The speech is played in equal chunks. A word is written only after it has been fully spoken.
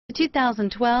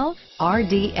2012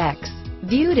 RDX.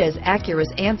 Viewed as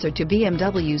Acura's answer to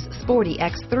BMW's sporty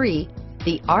X3,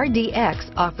 the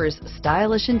RDX offers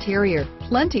stylish interior,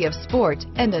 plenty of sport,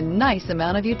 and a nice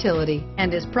amount of utility,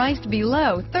 and is priced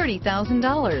below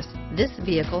 $30,000. This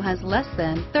vehicle has less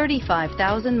than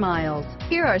 35,000 miles.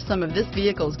 Here are some of this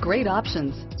vehicle's great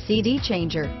options: CD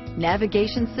changer,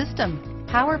 navigation system,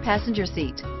 power passenger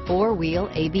seat, four-wheel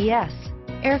ABS,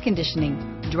 air conditioning,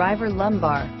 driver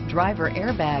lumbar, driver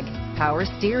airbag, power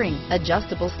steering,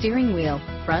 adjustable steering wheel,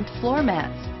 front floor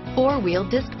mats, four-wheel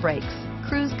disc brakes,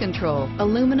 cruise control,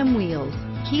 aluminum wheels,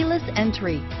 keyless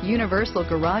entry, universal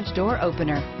garage door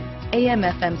opener,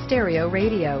 AM/FM stereo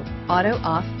radio,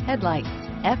 auto-off headlights,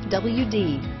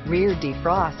 FWD, rear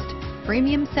defrost,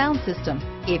 premium sound system.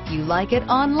 If you like it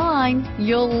online,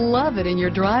 you'll love it in your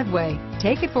driveway.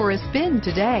 Take it for a spin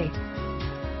today.